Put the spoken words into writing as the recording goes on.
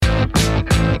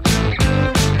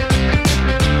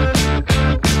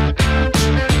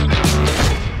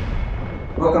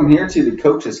Welcome here to the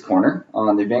Coach's Corner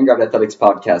on the Vanguard Athletics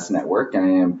Podcast Network. I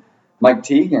am Mike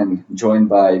Teague and joined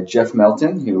by Jeff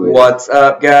Melton, who is What's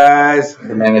up, guys?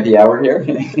 The man of the hour here.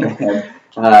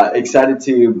 Excited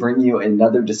to bring you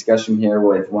another discussion here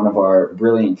with one of our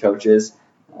brilliant coaches,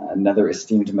 another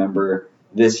esteemed member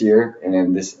this year.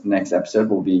 And this next episode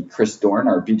will be Chris Dorn,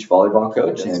 our beach volleyball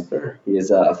coach. Yes, and sir. he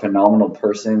is a phenomenal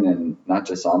person, and not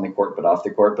just on the court, but off the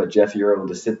court. But Jeff, you're able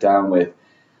to sit down with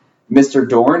Mr.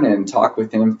 Dorn and talk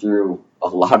with him through a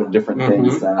lot of different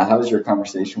things. How was your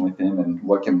conversation with him, and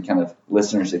what can kind of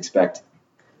listeners expect?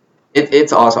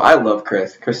 It's awesome. I love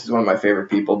Chris. Chris is one of my favorite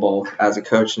people, both as a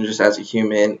coach and just as a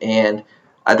human. And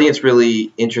I think it's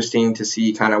really interesting to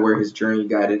see kind of where his journey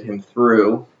guided him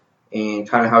through and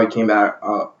kind of how he came out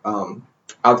the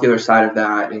other side of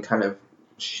that and kind of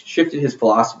shifted his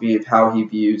philosophy of how he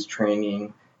views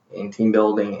training and team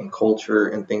building and culture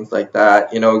and things like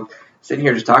that. You know, sitting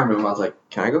here just talking to him, I was like,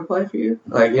 can I go play for you?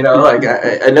 Like, you know, like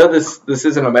I know this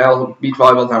isn't a male, beach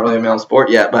volleyball is not really a male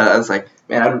sport yet, but I was like,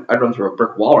 man, I'd run through a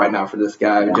brick wall right now for this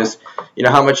guy. Yeah. Just, you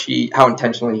know, how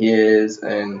intentional he is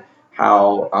and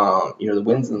how, you know, the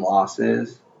wins and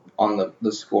losses on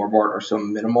the scoreboard are so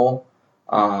minimal.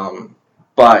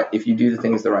 But if you do the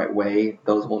things the right way,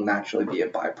 those will naturally be a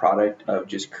byproduct of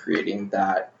just creating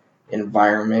that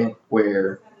environment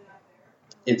where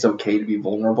it's okay to be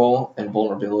vulnerable, and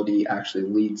vulnerability actually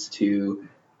leads to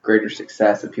greater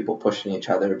success of people pushing each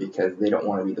other because they don't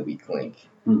want to be the weak link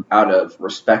out of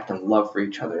respect and love for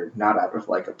each other, not out of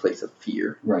like a place of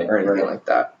fear or anything like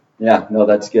that. Yeah, no,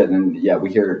 that's good. And yeah,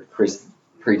 we hear Chris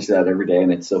preach that every day,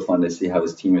 and it's so fun to see how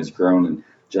his team has grown, and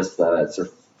just it's their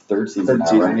third season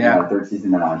now, right? Yeah, third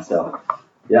season now. And so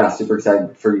yeah, super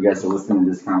excited for you guys to listen to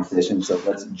this conversation. So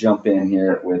let's jump in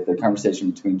here with the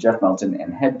conversation between Jeff Melton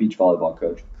and head beach volleyball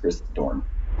coach Chris Dorn.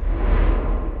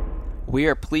 We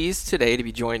are pleased today to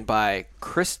be joined by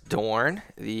Chris Dorn,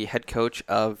 the head coach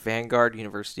of Vanguard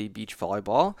University Beach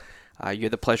Volleyball. You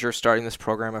had the pleasure of starting this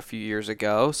program a few years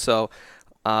ago. So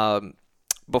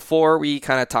before we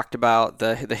kind of talked about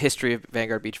the history of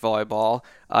Vanguard Beach Volleyball,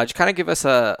 just kind of give us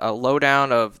a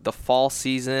lowdown of the fall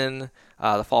season,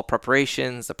 the fall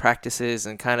preparations, the practices,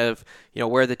 and kind of, you know,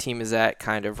 where the team is at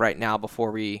kind of right now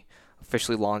before we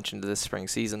officially launch into this spring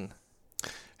season.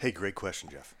 Hey, great question,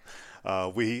 Jeff.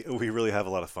 We really have a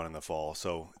lot of fun in the fall.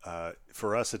 So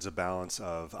for us, it's a balance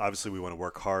of, obviously we want to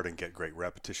work hard and get great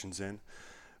repetitions in,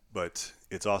 but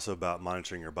it's also about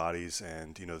monitoring your bodies.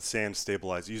 And, you know, the sand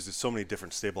uses so many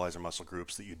different stabilizer muscle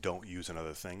groups that you don't use in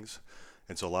other things.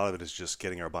 And so a lot of it is just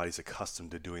getting our bodies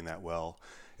accustomed to doing that well.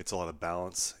 It's a lot of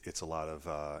balance. It's a lot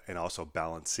of, and also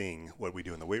balancing what we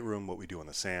do in the weight room, what we do on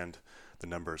the sand, the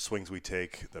number of swings we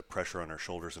take, the pressure on our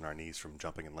shoulders and our knees from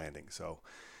jumping and landing. So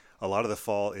a lot of the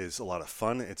fall is a lot of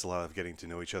fun. It's a lot of getting to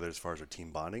know each other as far as our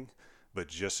team bonding. But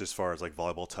just as far as like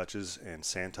volleyball touches and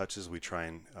sand touches, we try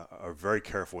and are very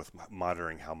careful with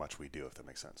monitoring how much we do, if that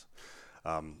makes sense.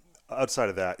 Outside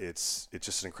of that, it's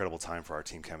just an incredible time for our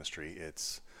team chemistry.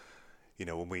 It's, you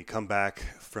know, when we come back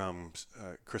from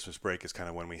Christmas break is kind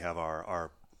of when we have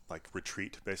our like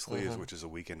retreat, basically, which is a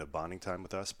weekend of bonding time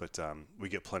with us. But we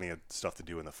get plenty of stuff to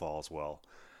do in the fall as well.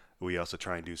 We also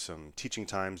try and do some teaching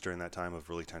times during that time of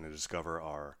really trying to discover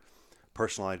our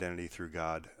personal identity through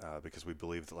God, because we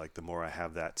believe that like the more I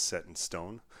have that set in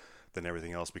stone, then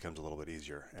everything else becomes a little bit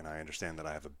easier. And I understand that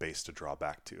I have a base to draw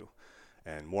back to.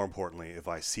 And more importantly, if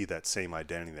I see that same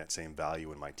identity, that same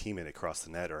value in my teammate across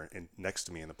the net or next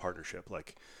to me in the partnership,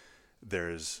 like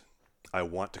I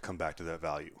want to come back to that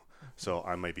value. So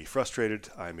I may be frustrated,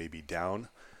 I may be down,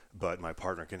 but my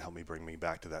partner can help me bring me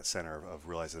back to that center of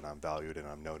realizing that I'm valued and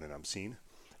I'm known and I'm seen.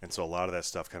 And so a lot of that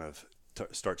stuff kind of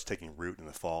starts taking root in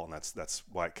the fall, and that's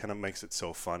why it kind of makes it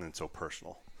so fun and so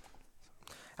personal.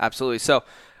 Absolutely. So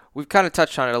we've kind of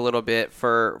touched on it a little bit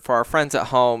for our friends at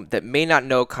home that may not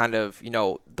know kind of, you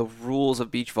know, the rules of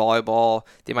beach volleyball.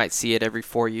 They might see it every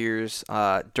 4 years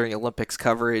during Olympics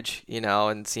coverage, you know,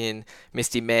 and seeing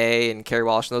Misty May and Carrie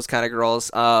Walsh and those kind of girls.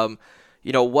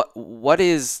 You know, what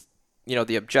is, you know,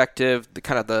 the objective, the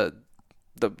kind of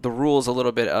the rules a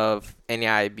little bit of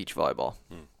NAI beach volleyball?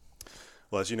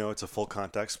 Well, as you know, it's a full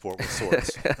contact sport with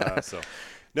swords.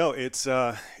 No, it's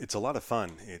a lot of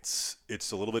fun. It's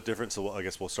a little bit different. So I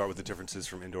guess we'll start with the differences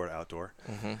from indoor to outdoor.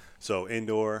 So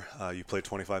indoor, you play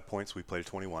 25 points. We play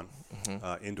 21.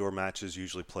 Indoor matches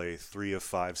usually play 3 of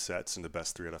 5 sets, and the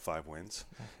best 3 out of 5 wins.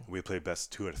 We play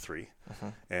best 2 out of 3.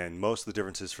 And most of the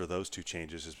differences for those two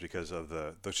changes is because of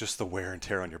just the wear and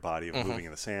tear on your body of moving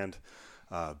in the sand,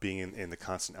 being in the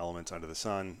constant elements under the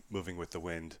sun, moving with the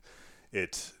wind.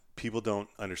 people don't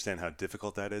understand how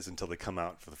difficult that is until they come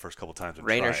out for the first couple times and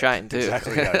Rain try or it. shine, too.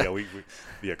 Exactly.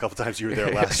 Yeah, a couple times you were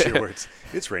there last year where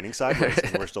it's raining sideways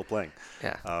and we're still playing.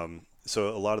 Yeah. So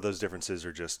a lot of those differences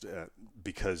are just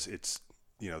because it's,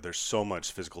 there's so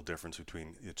much physical difference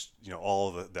between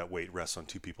all of that weight rests on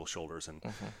two people's shoulders, and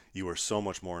you are so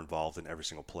much more involved in every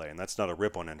single play. And that's not a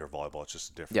rip on indoor volleyball; it's just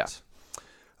a difference.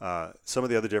 Yeah. Some of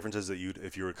the other differences that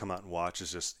if you were to come out and watch,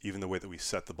 is just even the way that we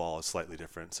set the ball is slightly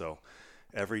different. So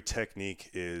every technique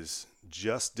is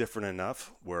just different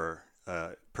enough where a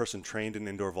person trained in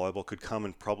indoor volleyball could come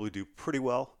and probably do pretty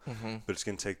well, but it's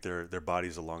going to take their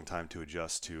bodies a long time to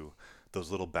adjust to those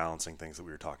little balancing things that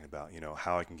we were talking about,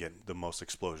 how I can get the most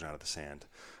explosion out of the sand,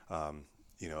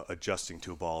 adjusting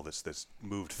to a ball that's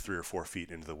moved 3 or 4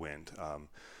 feet into the wind,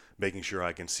 making sure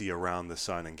I can see around the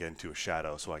sun and get into a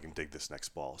shadow so I can dig this next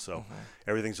ball. So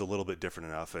everything's a little bit different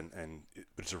enough,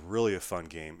 but it's really a fun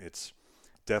game. It's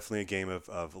definitely a game of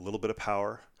a little bit of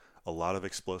power, a lot of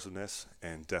explosiveness,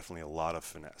 and definitely a lot of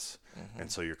finesse. And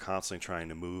so you're constantly trying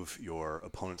to move your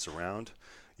opponents around.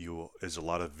 There's a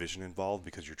lot of vision involved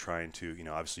because you're trying to,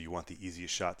 obviously you want the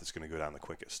easiest shot that's going to go down the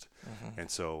quickest. And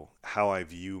so how I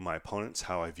view my opponents,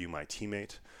 how I view my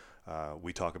teammate,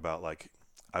 we talk about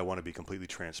I want to be completely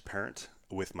transparent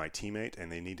with my teammate,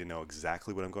 and they need to know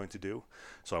exactly what I'm going to do.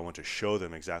 So I want to show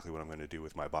them exactly what I'm going to do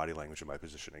with my body language and my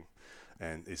positioning.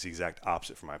 And it's the exact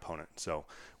opposite for my opponent. So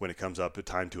when it comes up to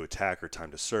time to attack or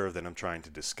time to serve, then I'm trying to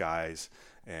disguise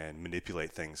and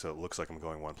manipulate things so it looks like I'm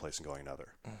going one place and going another.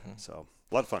 So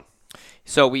a lot of fun.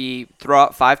 So we throw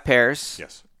out 5 pairs.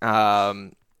 Yes.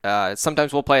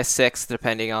 Sometimes we'll play a 6th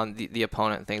depending on the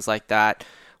opponent and things like that.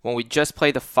 When we just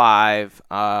play the 5,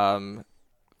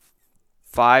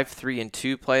 5, 3, and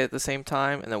 2 play at the same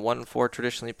time, and then 1 and 4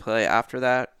 traditionally play after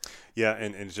that. Yeah,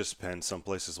 and it just depends. Some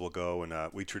places will go, and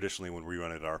we traditionally, when we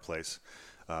run it at our place,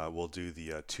 we'll do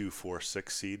the 2, 4,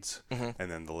 6 seeds,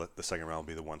 and then the second round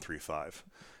will be the 1, 3, 5.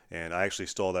 And I actually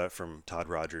stole that from Todd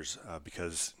Rogers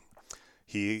because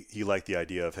he liked the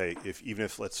idea of, hey,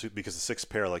 because the 6th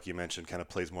pair, like you mentioned, kind of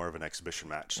plays more of an exhibition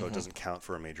match, so it doesn't count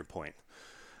for a major point.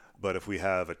 But if we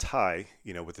have a tie,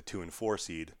 with the 2 and 4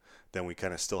 seed, then we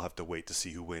kind of still have to wait to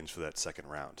see who wins for that second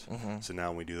round. So now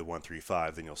when we do the 1, 3,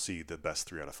 5, then you'll see the best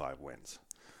 3 out of 5 wins.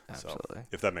 Absolutely. So,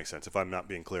 if that makes sense, if I'm not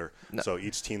being clear. No. So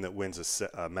each team that wins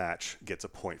a match gets a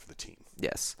point for the team.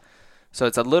 Yes. So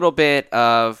it's a little bit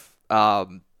of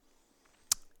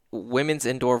women's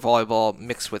indoor volleyball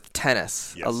mixed with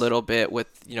tennis. Yes. A little bit with,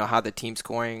 how the team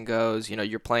scoring goes.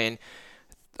 You're playing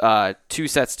 2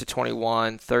 sets to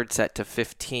 21, third set to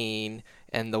 15,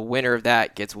 and the winner of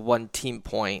that gets 1 team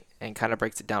point and kind of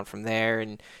breaks it down from there.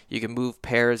 And you can move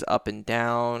pairs up and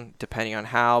down depending on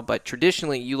how, but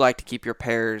traditionally you like to keep your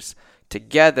pairs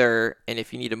together, and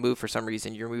if you need to move for some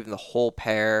reason, you're moving the whole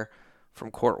pair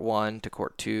from court 1 to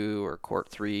court 2 or court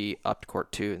 3 up to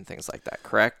court 2 and things like that,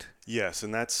 correct? Yes,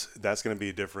 and that's going to be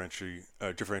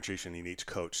a differentiation in each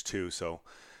coach too. So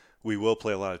we will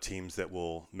play a lot of teams that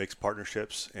will mix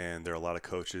partnerships, and there are a lot of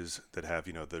coaches that have,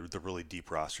 the really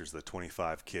deep rosters, the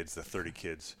 25 kids, the 30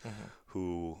 kids,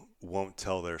 who won't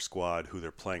tell their squad who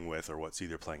they're playing with or what seed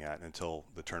they're playing at until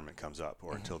the tournament comes up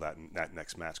or until that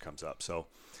next match comes up. So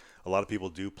a lot of people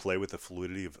do play with the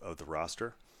fluidity of the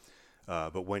roster.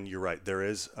 But when you're right, there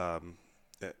is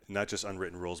not just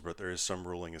unwritten rules, but there is some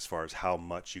ruling as far as how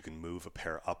much you can move a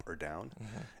pair up or down.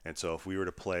 And so if we were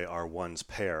to play our ones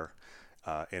pair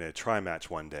in a tri-match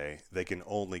one day, they can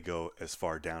only go as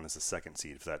far down as the second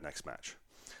seed for that next match.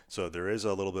 So there is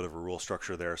a little bit of a rule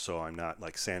structure there, so I'm not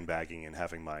sandbagging and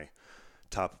having my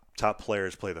top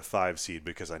players play the 5 seed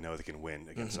because I know they can win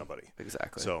against somebody.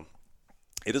 Exactly. So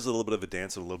it is a little bit of a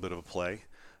dance and a little bit of a play.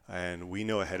 And we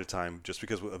know ahead of time, just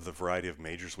because of the variety of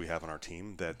majors we have on our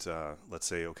team, that let's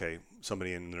say, okay,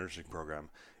 somebody in the nursing program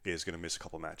is going to miss a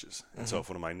couple matches. And so if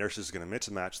one of my nurses is going to miss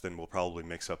a match, then we'll probably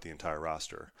mix up the entire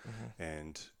roster.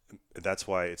 And that's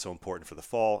why it's so important for the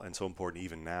fall and so important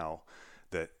even now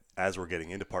that as we're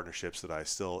getting into partnerships that I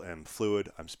still am fluid.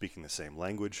 I'm speaking the same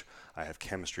language. I have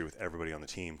chemistry with everybody on the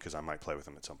team because I might play with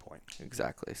them at some point.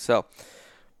 Exactly. So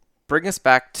bring us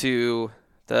back to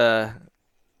the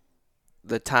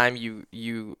time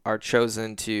you are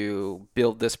chosen to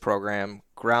build this program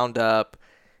ground up.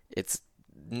 It's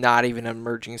not even an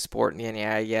emerging sport in the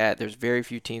NAIA yet. There's very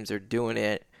few teams that are doing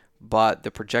it, but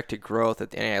the projected growth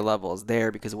at the NAIA level is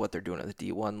there because of what they're doing at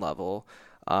the D1 level.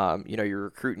 You're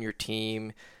recruiting your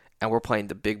team, and we're playing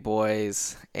the big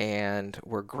boys, and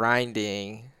we're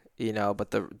grinding,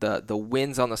 but the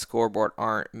wins on the scoreboard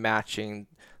aren't matching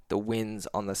the wins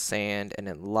on the sand and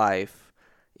in life.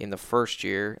 in the first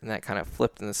year, and that kind of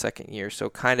flipped in the second year. So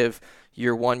kind of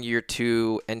year 1, year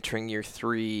 2, entering year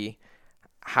 3,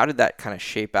 how did that kind of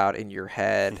shape out in your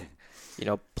head?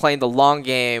 Playing the long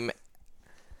game,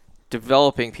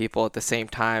 developing people at the same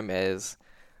time as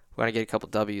we want to get a couple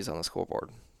W's on the scoreboard.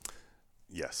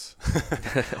 Yes,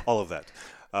 all of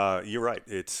that. You're right.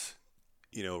 It's,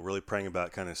 really praying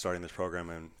about kind of starting this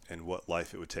program and what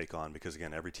life it would take on, because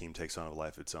again, every team takes on a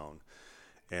life of its own.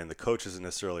 And the coach isn't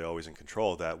necessarily always in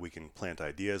control of that. We can plant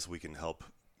ideas, we can help,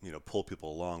 pull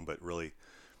people along, but really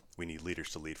we need leaders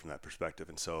to lead from that perspective.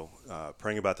 And so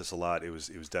praying about this a lot, it was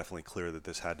definitely clear that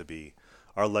this had to be,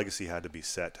 our legacy had to be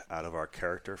set out of our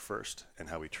character first and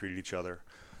how we treated each other,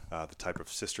 the type of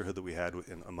sisterhood that we had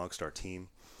amongst our team,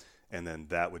 and then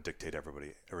that would dictate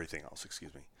everything else,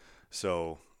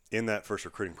 So in that first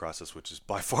recruiting process, which is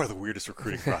by far the weirdest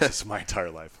recruiting process of my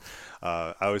entire life,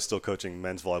 I was still coaching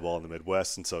men's volleyball in the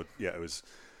Midwest. And so, it was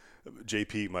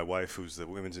JP, my wife, who's the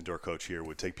women's indoor coach here,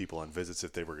 would take people on visits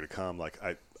if they were going to come. Like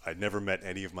I'd never met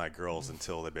any of my girls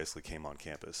until they basically came on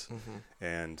campus.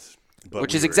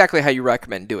 Which is exactly how you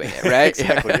recommend doing it, right?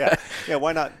 Exactly, yeah. Yeah,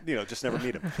 why not, just never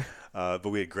meet them. But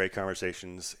we had great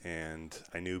conversations, and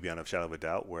I knew beyond a shadow of a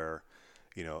doubt where,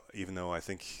 even though I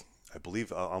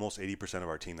believe almost 80% of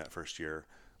our team that first year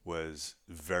was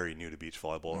very new to beach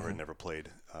volleyball or had never played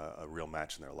a real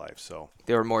match in their life. So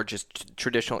they were more just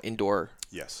traditional indoor.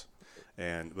 Yes.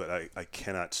 But I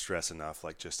cannot stress enough,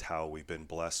 just how we've been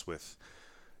blessed with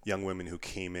young women who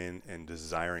came in and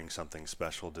desiring something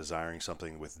special, desiring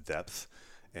something with depth,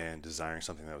 and desiring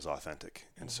something that was authentic.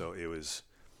 And so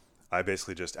I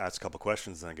basically just asked a couple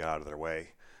questions and then got out of their way.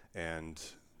 And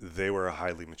they were a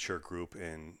highly mature group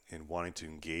in wanting to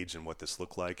engage in what this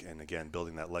looked like. And again,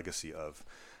 building that legacy of,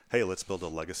 hey, let's build a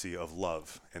legacy of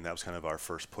love. And that was kind of our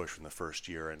first push from the first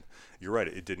year. And you're right,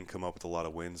 it didn't come up with a lot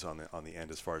of wins on the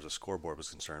end as far as the scoreboard was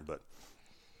concerned, but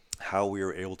how we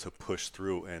were able to push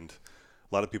through. And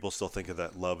a lot of people still think of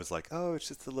that love as like, oh, it's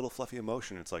just a little fluffy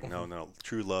emotion. It's like, no.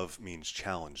 True love means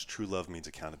challenge. True love means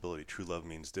accountability. True love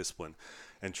means discipline.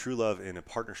 And true love in a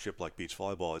partnership like beach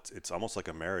volleyball, it's almost like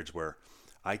a marriage where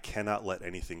I cannot let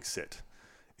anything sit.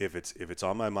 If it's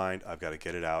on my mind, I've got to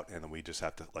get it out, and then we just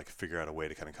have to figure out a way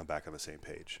to kind of come back on the same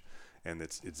page. And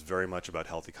it's very much about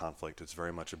healthy conflict. It's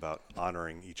very much about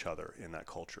honoring each other in that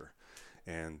culture.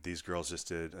 And these girls just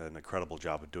did an incredible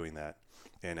job of doing that.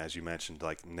 And as you mentioned,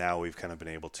 now we've kind of been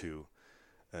able to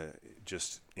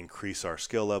just increase our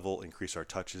skill level, increase our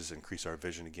touches, increase our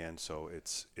vision again. So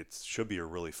it should be a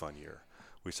really fun year.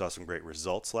 We saw some great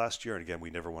results last year, and again,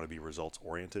 we never want to be results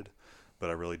oriented. But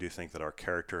I really do think that our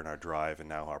character and our drive and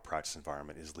now our practice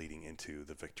environment is leading into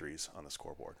the victories on the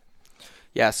scoreboard.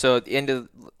 Yeah, so at the end of,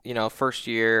 first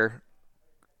year,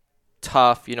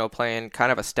 tough, playing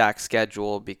kind of a stacked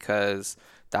schedule because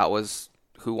that was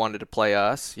who wanted to play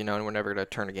us, and we're never going to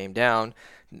turn a game down.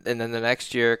 And then the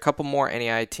next year, a couple more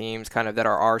NEI teams kind of that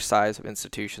are our size of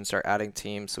institutions start adding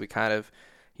teams. So we kind of,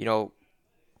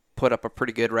 put up a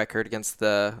pretty good record against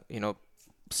the,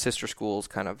 sister schools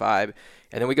kind of vibe.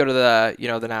 And then we go to the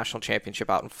the national championship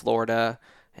out in Florida,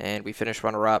 and we finish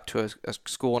runner up to a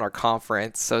school in our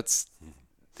conference. So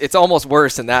it's almost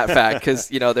worse in that fact because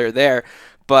they're there.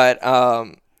 But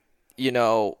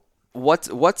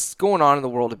what's going on in the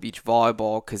world of beach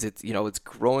volleyball, because it's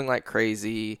growing like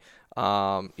crazy.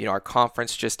 Our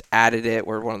conference just added it.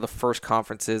 We're one of the first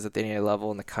conferences at the NCAA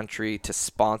level in the country to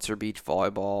sponsor beach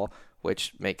volleyball,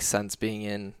 which makes sense being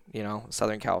in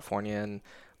Southern California and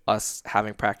us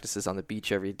having practices on the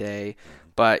beach every day.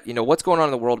 But what's going on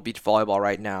in the world of beach volleyball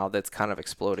right now that's kind of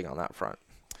exploding on that front?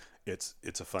 It's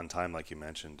a fun time, like you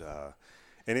mentioned,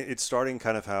 and it's starting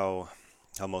kind of how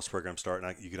most programs start.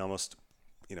 And you can almost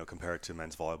compare it to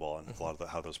men's volleyball and a lot of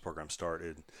how those programs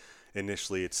started.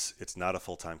 Initially, it's not a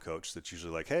full-time coach. That's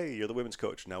usually like, hey, you're the women's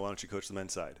coach. Now why don't you coach the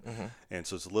men's side? And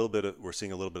so it's we're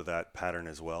seeing a little bit of that pattern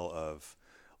as well of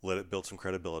let it build some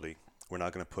credibility. We're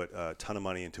not going to put a ton of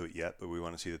money into it yet, but we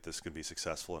want to see that this can be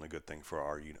successful and a good thing for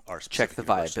our specific check the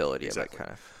university. viability Exactly. of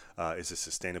it, kind of. Is it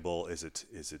sustainable? Is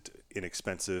it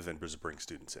inexpensive, and does it bring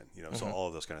students in? So all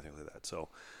of those kind of things like that. So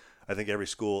I think every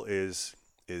school is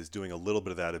doing a little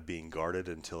bit of that, of being guarded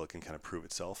until it can kind of prove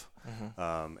itself.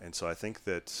 And so I think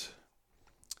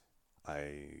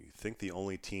the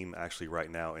only team actually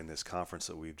right now in this conference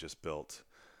that we've just built,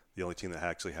 the only team that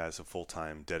actually has a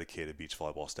full-time dedicated beach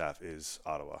volleyball staff is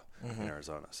Ottawa in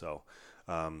Arizona. So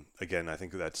again, I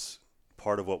think that's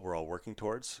part of what we're all working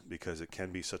towards, because it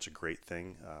can be such a great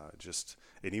thing.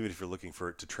 And even if you're looking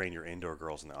to train your indoor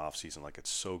girls in the off season, it's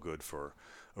so good for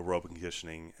aerobic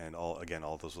conditioning and all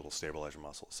those little stabilizer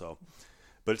muscles. So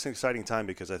But it's an exciting time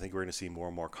because I think we're going to see more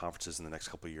and more conferences in the next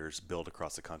couple of years build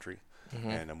across the country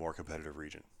and a more competitive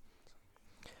region.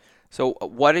 So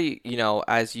what do you,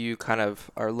 as you kind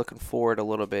of are looking forward a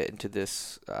little bit into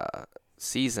this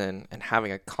season and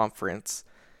having a conference,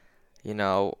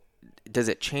 does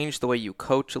it change the way you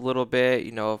coach a little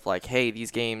bit? Of like, hey,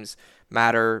 these games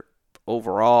matter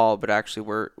overall, but actually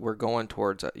we're going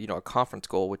towards a conference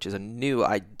goal, which is a new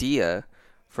idea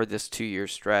for this 2-year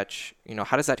stretch.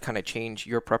 How does that kind of change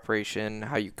your preparation,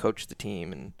 how you coach the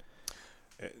team? And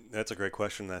that's a great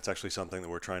question. That's actually something that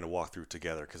we're trying to walk through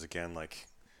together because, again, like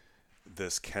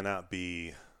this cannot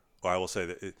be, or I will say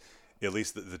that at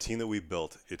least the team that we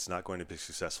built, it's not going to be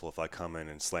successful if I come in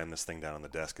and slam this thing down on the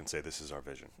desk and say this is our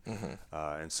vision.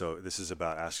 And so this is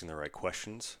about asking the right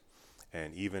questions,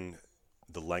 and even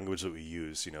the language that we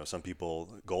use. Some people,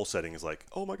 goal setting is like,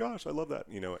 oh my gosh, I love that.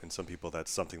 And some people that's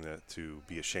something to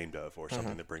be ashamed of, or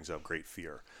something that brings up great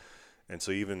fear. And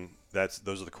so even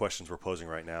those are the questions we're posing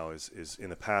right now. Is in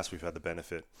the past we've had the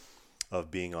benefit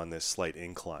of being on this slight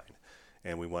incline.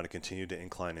 And we want to continue to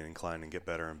incline and get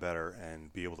better and better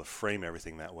and be able to frame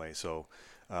everything that way. So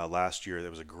last year, that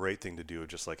was a great thing to do.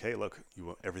 Just like, hey, look, you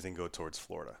want everything go towards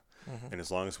Florida. And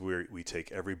as long as we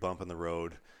take every bump in the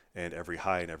road and every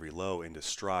high and every low into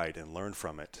stride and learn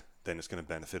from it, then it's going to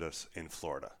benefit us in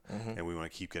Florida. And we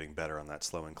want to keep getting better on that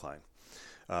slow incline.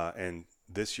 And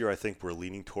this year, I think we're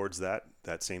leaning towards that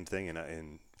same thing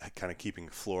and kind of keeping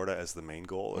Florida as the main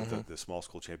goal of the small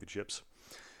school championships.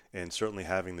 And certainly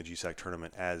having the GSAC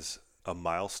tournament as a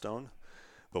milestone,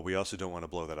 but we also don't want to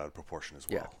blow that out of proportion as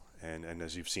well. Yeah. And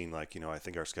as you've seen, I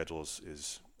think our schedule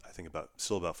is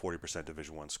still about 40%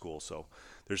 Division I school. So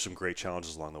there's some great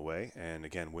challenges along the way. And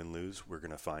again, win, lose, we're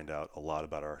going to find out a lot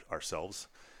about ourselves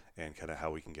and kind of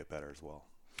how we can get better as well.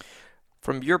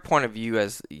 From your point of view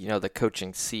as, the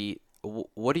coaching seat,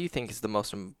 what do you think is the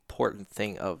most important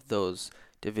thing of those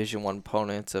Division I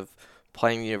opponents of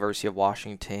playing University of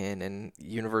Washington and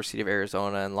University of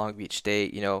Arizona and Long Beach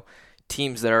State,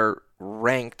 teams that are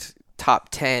ranked top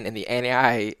 10 in the in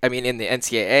the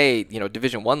NCAA,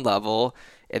 Division I level,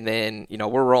 and then,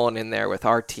 we're rolling in there with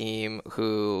our team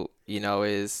who,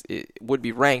 would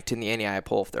be ranked in the NAIA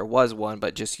poll if there was one,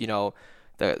 but just,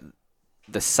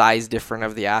 the size difference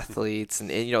of the athletes and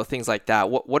things like that.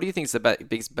 What do you think is the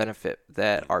biggest benefit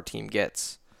that our team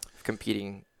gets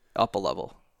competing up a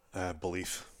level?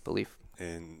 Belief.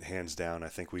 And hands down, I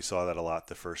think we saw that a lot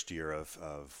the first year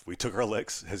of we took our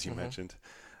licks, as you mentioned.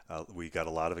 We got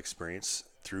a lot of experience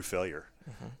through failure.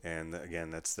 And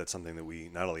again, that's something that we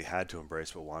not only had to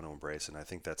embrace, but want to embrace. And I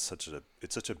think that's such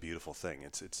a beautiful thing.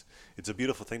 It's a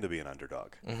beautiful thing to be an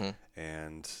underdog.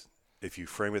 And if you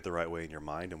frame it the right way in your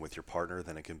mind and with your partner,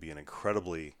 then it can be an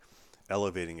incredibly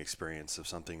elevating experience of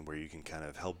something where you can kind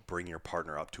of help bring your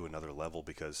partner up to another level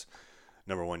because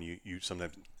number one, you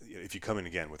sometimes, if you come in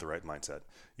again with the right mindset,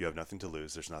 you have nothing to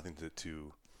lose. There's nothing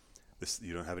to this.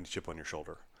 You don't have any chip on your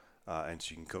shoulder, and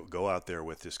so you can go out there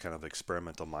with this kind of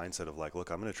experimental mindset of like,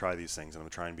 look, I'm going to try these things, and I'm going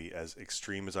to try and be as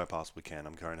extreme as I possibly can.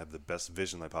 I'm trying to have the best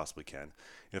vision I possibly can. And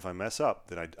if I mess up,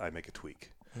 then I make a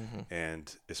tweak.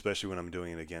 And especially when I'm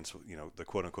doing it against the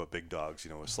quote unquote big dogs,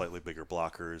 with slightly bigger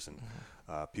blockers and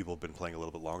people have been playing a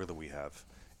little bit longer than we have.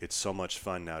 It's so much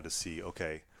fun now to see.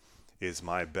 Okay. Can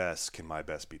my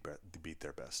best beat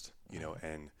their best?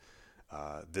 And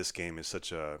this game is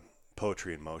such a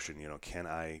poetry in motion. Can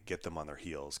I get them on their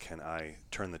heels? Can I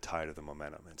turn the tide of the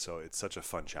momentum? And so it's such a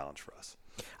fun challenge for us.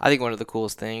 I think one of the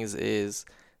coolest things is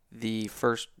the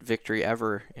first victory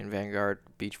ever in Vanguard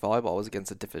Beach Volleyball was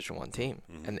against a Division I team.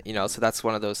 And, so that's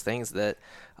one of those things that,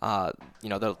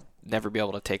 they'll never be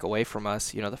able to take away from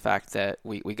us, the fact that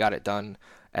we got it done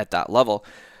at that level.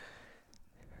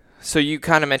 So you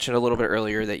kind of mentioned a little bit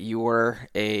earlier that you were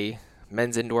a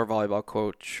men's indoor volleyball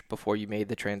coach before you made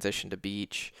the transition to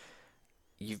beach.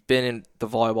 You've been in the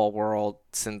volleyball world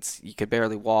since you could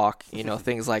barely walk,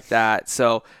 things like that.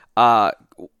 So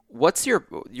what's your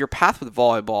path with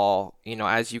volleyball,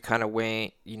 as you kind of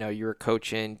went, you were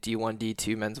coaching D1,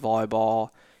 D2 men's volleyball,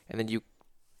 and then you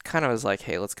kind of was like,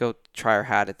 hey, let's go try our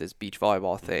hat at this beach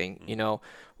volleyball thing,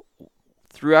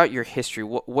 Throughout your history,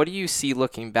 what do you see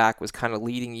looking back was kind of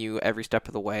leading you every step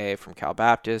of the way from Cal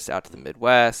Baptist out to the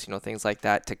Midwest, things like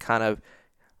that to kind of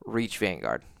reach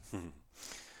Vanguard?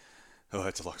 Oh,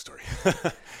 that's a long story.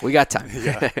 We got time.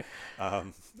 Yeah.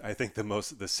 I think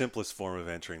the simplest form of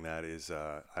entering that is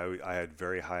I had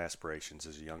very high aspirations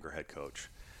as a younger head coach,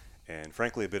 and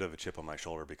frankly a bit of a chip on my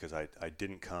shoulder because I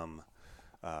didn't come.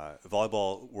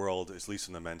 Volleyball world, at least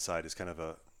on the men's side, is kind of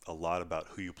a lot about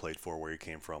who you played for, where you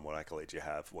came from, what accolades you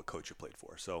have, what coach you played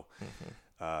for. So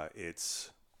it's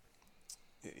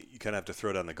you kind of have to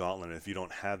throw down the gauntlet. And if you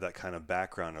don't have that kind of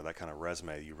background or that kind of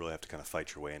resume, you really have to kind of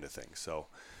fight your way into things. So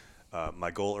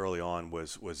my goal early on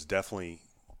was definitely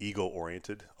ego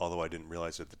oriented, although I didn't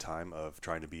realize at the time, of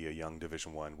trying to be a young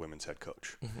Division I women's head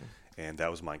coach. And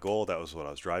that was my goal. That was what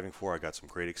I was driving for. I got some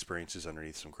great experiences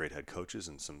underneath some great head coaches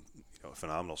and some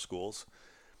phenomenal schools.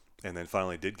 And then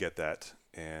finally did get that.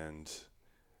 And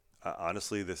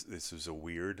honestly, this was a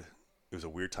weird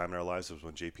time in our lives. It was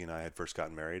when JP and I had first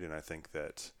gotten married, and I think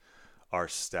that our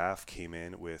staff came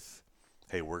in with,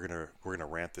 hey, we're gonna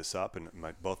ramp this up. And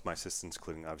both my assistants,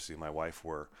 including obviously my wife,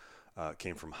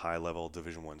 came from high-level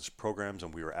Division I programs,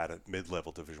 and we were at a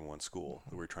mid-level Division I school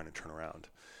that we were trying to turn around.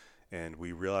 And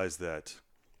we realized that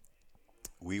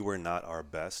we were not our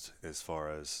best as far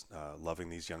as loving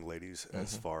these young ladies,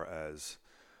 as far as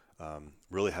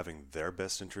really having their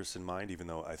best interests in mind, even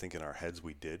though I think in our heads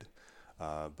we did,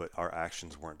 but our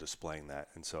actions weren't displaying that.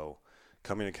 And so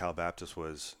coming to Cal Baptist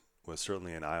was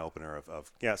certainly an eye-opener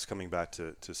of yes, coming back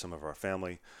to some of our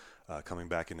family, coming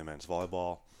back into men's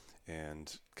volleyball,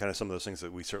 and kind of some of those things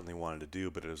that we certainly wanted to do,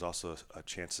 but it was also a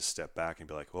chance to step back and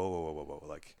be like, whoa.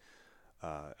 Like,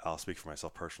 I'll speak for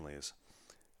myself personally, is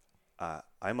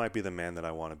I might be the man that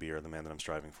I want to be, or the man that I'm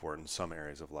striving for in some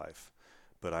areas of life,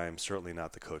 but I am certainly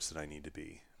not the coach that I need to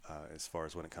be, as far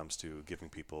as when it comes to giving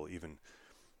people even,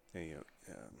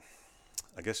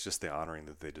 I guess just the honoring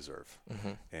that they deserve.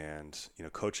 And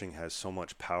coaching has so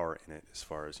much power in it, as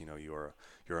far as you're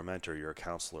a mentor, you're a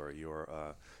counselor,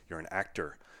 you're an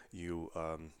actor, you're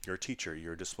a teacher,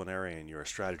 you're a disciplinarian, you're a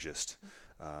strategist,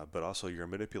 but also you're a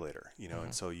manipulator.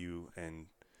 And so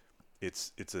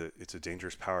it's a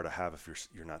dangerous power to have if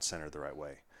you're not centered the right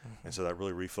way. And so that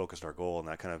really refocused our goal, and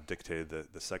that kind of dictated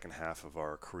the second half of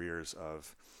our careers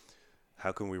of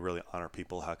how can we really honor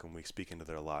people, how can we speak into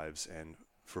their lives. And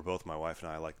for both my wife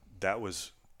and I, like, that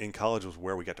was in college was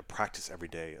where we got to practice every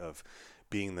day of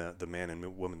being the man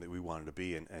and woman that we wanted to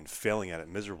be, and failing at it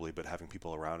miserably, but having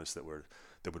people around us that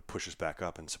would push us back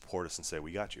up and support us and say,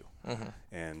 we got you.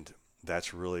 And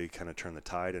that's really kind of turned the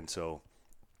tide. And so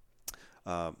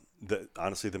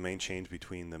honestly, the main change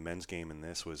between the men's game and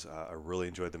this was I really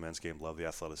enjoyed the men's game, love the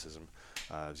athleticism.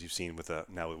 As you've seen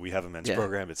now we have a men's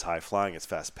program, it's high flying, it's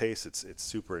fast paced, it's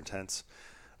super intense.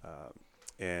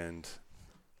 And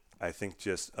I think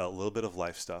just a little bit of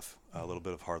life stuff, a little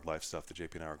bit of hard life stuff that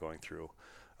JP and I are going through,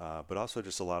 but also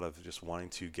just a lot of just wanting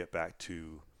to get back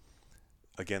to,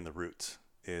 again, the roots.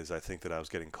 I think that I was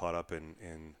getting caught up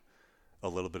in a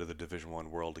little bit of the Division I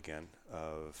world again,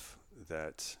 of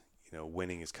that,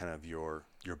 winning is kind of your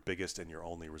biggest and your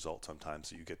only result sometimes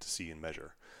that you get to see and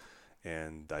measure.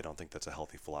 And I don't think that's a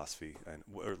healthy philosophy,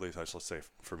 or at least I should say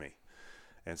for me.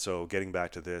 And so getting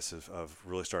back to this, I've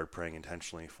really started praying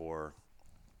intentionally for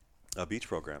a beach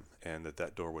program, and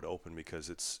that door would open, because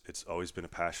it's always been a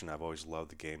passion. I've always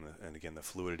loved the game, and again, the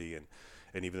fluidity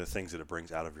and even the things that it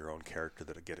brings out of your own character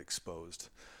that get exposed.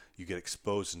 You get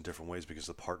exposed in different ways because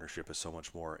the partnership is so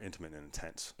much more intimate and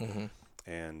intense.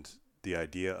 And the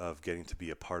idea of getting to be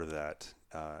a part of that,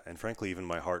 and frankly, even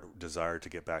my heart desired to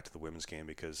get back to the women's game,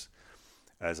 because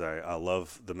as I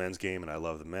love the men's game and I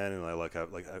love the men, and I like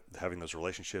having those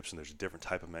relationships, and there's a different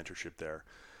type of mentorship there.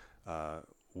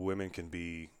 Women can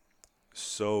be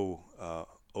so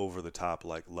over the top,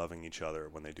 like loving each other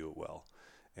when they do it well.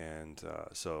 And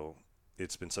so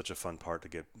it's been such a fun part to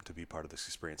get to be part of this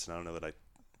experience. And I don't know that I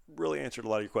really answered a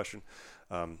lot of your question,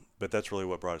 but that's really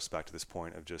what brought us back to this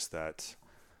point of just that,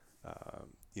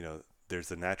 there's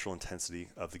the natural intensity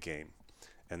of the game,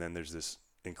 and then there's this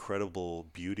incredible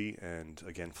beauty and,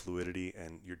 again, fluidity,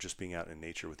 and you're just being out in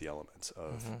nature with the elements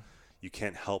of you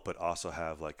can't help but also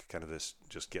have like kind of this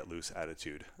just get loose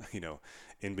attitude,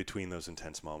 in between those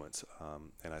intense moments.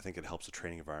 And I think it helps the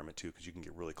training environment too, because you can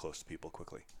get really close to people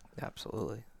quickly.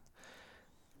 Absolutely.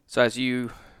 So as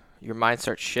your mind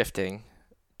starts shifting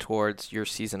towards your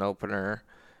season opener,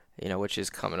 which is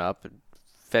coming up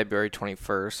February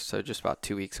 21st, so just about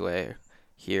 2 weeks away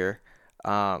here.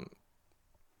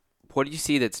 What do you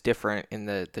see that's different in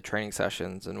the training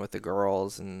sessions and with the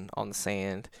girls and on the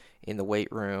sand, in the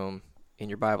weight room, in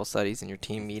your Bible studies and your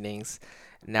team meetings,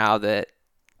 now that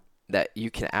you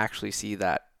can actually see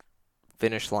that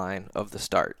finish line of the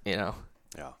start,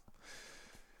 Yeah.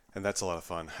 And that's a lot of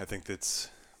fun. I think that's,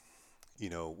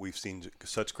 we've seen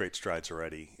such great strides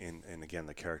already in again,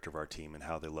 the character of our team and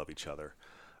how they love each other.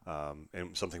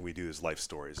 And something we do is life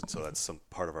stories. And so that's some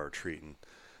part of our retreat. And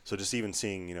so just even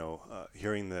seeing,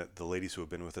 hearing the ladies who have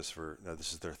been with us for,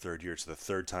 this is their third year, it's the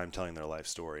third time telling their life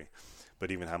story, but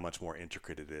even how much more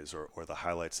intricate it is, or the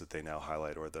highlights that they now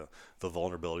highlight, or the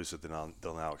vulnerabilities that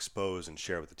they'll now expose and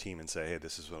share with the team and say, hey,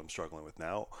 this is what I'm struggling with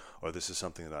now, or this is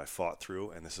something that I fought through,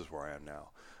 and this is where I am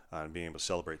now. And being able to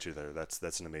celebrate each other,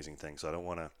 that's an amazing thing. So I don't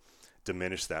want to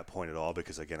diminish that point at all,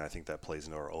 because, again, I think that plays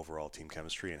into our overall team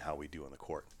chemistry and how we do on the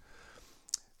court.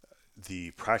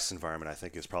 The practice environment, I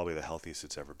think, is probably the healthiest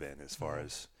it's ever been as far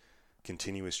as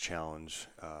continuous challenge,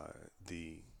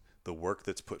 the work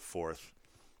that's put forth.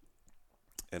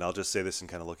 And I'll just say this in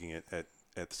kind of looking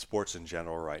at sports in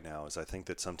general right now, is I think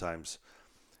that sometimes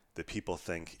that people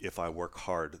think if I work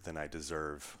hard, then I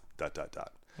deserve ...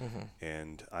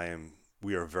 And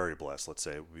we are very blessed, let's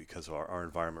say, because of our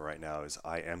environment right now is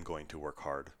I am going to work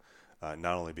hard,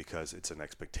 not only because it's an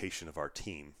expectation of our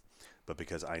team, but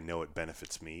because I know it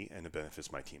benefits me and it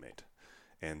benefits my teammate.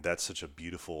 And that's such a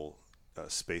beautiful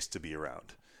space to be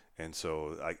around. And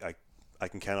so I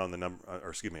can count on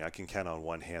I can count on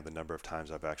one hand the number of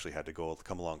times I've actually had to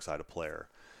come alongside a player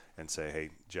and say, hey,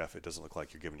 Jeff, it doesn't look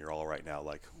like you're giving your all right now.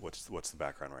 Like, what's the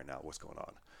background right now? What's going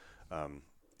on?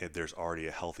 There's already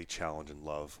a healthy challenge and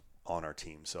love on our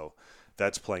team. So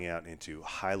that's playing out into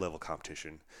high level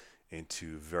competition,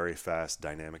 into very fast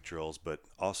dynamic drills, but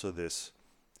also this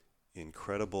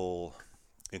incredible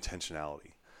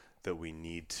intentionality that we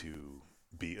need to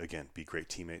be great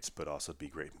teammates, but also be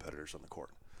great competitors on the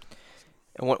court.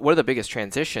 And what are the biggest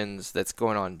transitions that's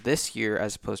going on this year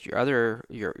as opposed to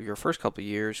your first couple of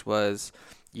years was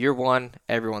year one,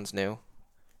 everyone's new.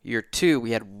 Year two,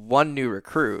 we had one new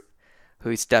recruit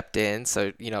who stepped in.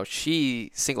 So,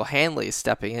 she single-handedly is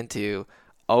stepping into,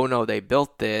 oh no, they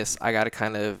built this. I got to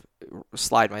kind of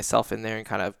slide myself in there and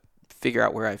kind of figure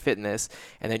out where I fit in this.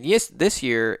 And then this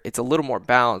year, it's a little more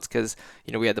balanced because,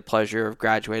 we had the pleasure of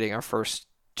graduating our first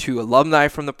 2 alumni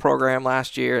from the program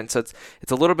last year. And so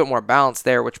it's a little bit more balanced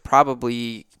there, which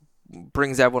probably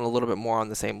brings everyone a little bit more on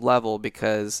the same level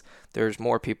because there's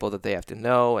more people that they have to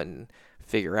know and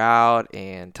figure out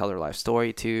and tell their life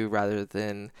story to, rather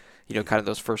than, kind of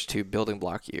those first 2 building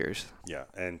block years. Yeah.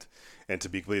 And to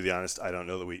be completely honest, I don't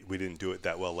know that we didn't do it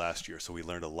that well last year. So we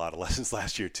learned a lot of lessons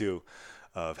last year too,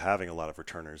 of having a lot of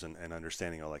returners and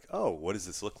understanding what does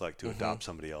this look like to adopt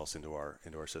somebody else into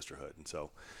our sisterhood. And so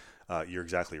you're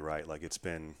exactly right. Like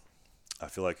I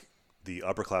feel like the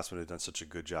upperclassmen have done such a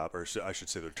good job, or I should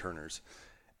say the returners.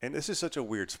 And this is such a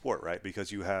weird sport, right?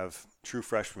 Because you have true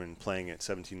freshmen playing at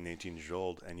 17 and 18 years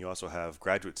old, and you also have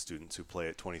graduate students who play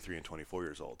at 23 and 24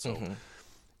 years old. So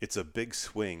it's a big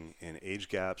swing in age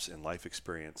gaps and life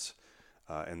experience.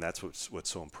 And that's what's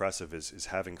so impressive is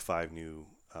having 5 new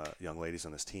young ladies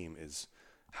on this team, is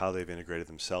how they've integrated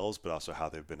themselves, but also how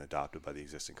they've been adopted by the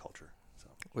existing culture. So.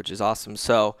 Which is awesome.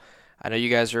 So I know you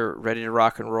guys are ready to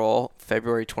rock and roll.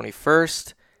 February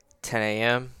 21st, 10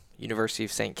 a.m., University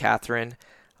of St. Catherine.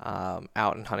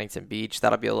 Out in Huntington Beach.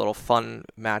 That'll be a little fun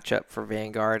matchup for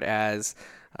Vanguard, as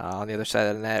on the other side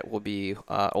of the net will be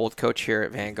old coach here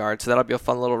at Vanguard. So that'll be a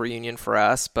fun little reunion for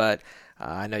us. But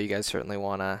I know you guys certainly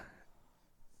want to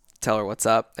tell her what's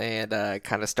up and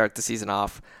kind of start the season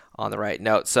off on the right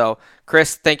note. So,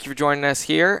 Chris, thank you for joining us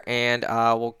here, and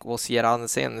we'll see you out on the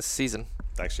sand this season.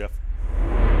 Thanks, Jeff.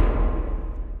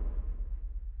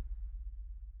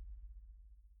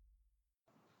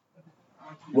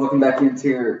 Welcome back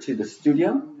into to the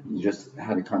studio. You just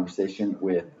had a conversation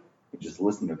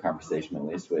listened to a conversation at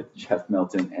least with Jeff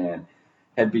Milton and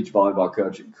head beach volleyball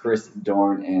coach Chris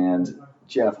Dorn. And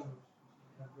Jeff,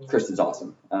 Chris is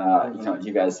awesome.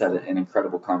 You guys had an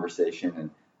incredible conversation.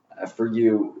 And for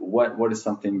you, what is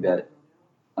something that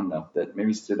that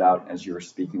maybe stood out as you were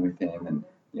speaking with him? And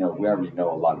we already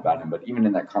know a lot about him, but even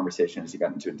in that conversation, as you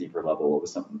got into a deeper level, what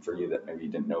was something for you that maybe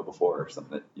you didn't know before, or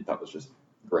something that you thought was just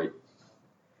great?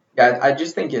 Yeah, I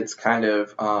just think it's kind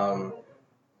of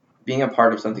being a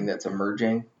part of something that's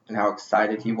emerging, and how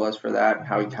excited he was for that, and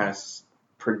how he kind of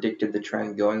predicted the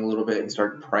trend going a little bit and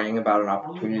started praying about an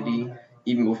opportunity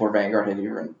even before Vanguard had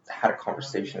even had a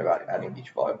conversation about adding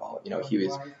beach volleyball. He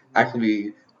was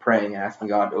actively praying, asking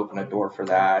God to open a door for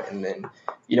that. And then,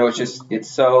 it's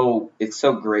so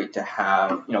great to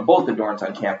have, both the Dorns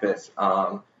on campus,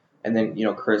 and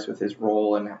then, Chris with his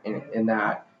role in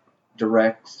that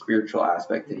direct spiritual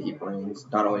aspect that he brings,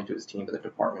 not only to his team, but the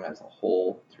department as a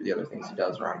whole, through the other things he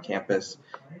does around campus,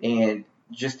 and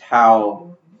just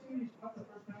how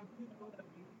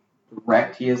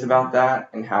direct he is about that,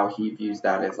 and how he views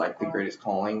that as like the greatest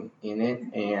calling in it,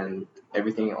 and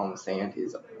everything on the sand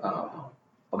is a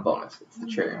bonus. It's the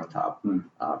cherry on top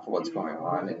for what's going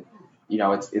on. And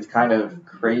it's kind of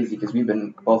crazy because we've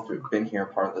both been here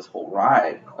part of this whole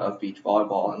ride of beach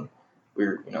volleyball, and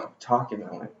we're talking, and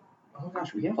I'm like, oh my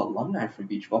gosh, we have alumni from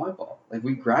beach volleyball. Like,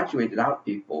 we graduated out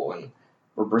people, and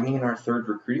we're bringing in our third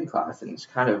recruiting class, and it's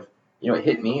kind of, it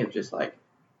hit me of just like,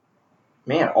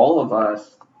 man, all of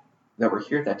us that were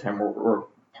here at that time were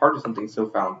part of something so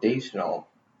foundational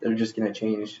that are just going to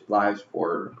change lives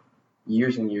for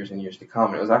years and years and years to come.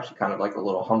 And it was actually kind of like a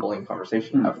little humbling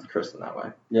conversation to have with Chris in that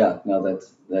way. Yeah, no,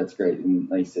 that's great. And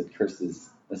like you said, Chris has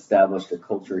established a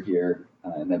culture here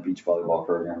in that beach volleyball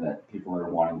program that people are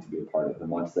wanting to be a part of.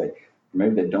 And once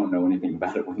maybe they don't know anything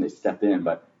about it when they step in,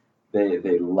 but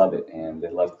they love it, and they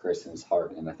love Chris in his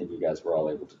heart. And I think you guys were all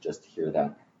able to just hear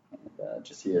that. And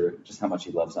just hear just how much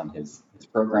he loves on his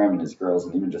program and his girls,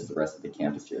 and even just the rest of the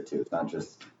campus here too. It's not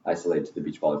just isolated to the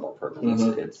beach volleyball program.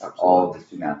 It's all of the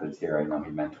student athletes here. I know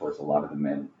he mentors a lot of the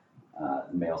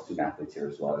male student athletes here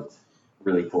as well. It's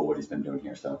really cool what he's been doing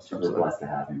here. So super blessed to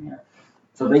have him here.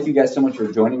 So thank you guys so much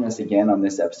for joining us again on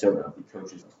this episode of the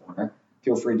Coaches Corner.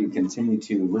 Feel free to continue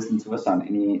to listen to us on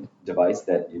any device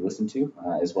that you listen to,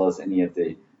 as well as any of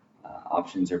the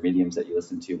options or mediums that you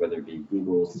listen to, whether it be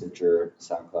Google, Stitcher,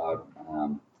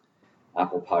 SoundCloud,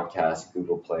 Apple Podcasts,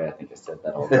 Google Play. I think I said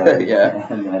that already. Yeah.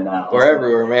 And then we're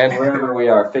everywhere, man. Wherever we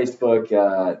are, Facebook,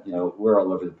 we're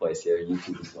all over the place here,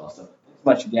 YouTube as well. So thanks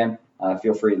much again.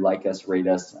 Feel free to like us, rate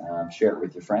us, share it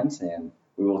with your friends, and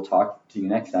we will talk to you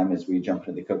next time as we jump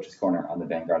into the Coaches Corner on the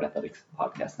Vanguard Athletics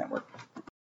Podcast Network.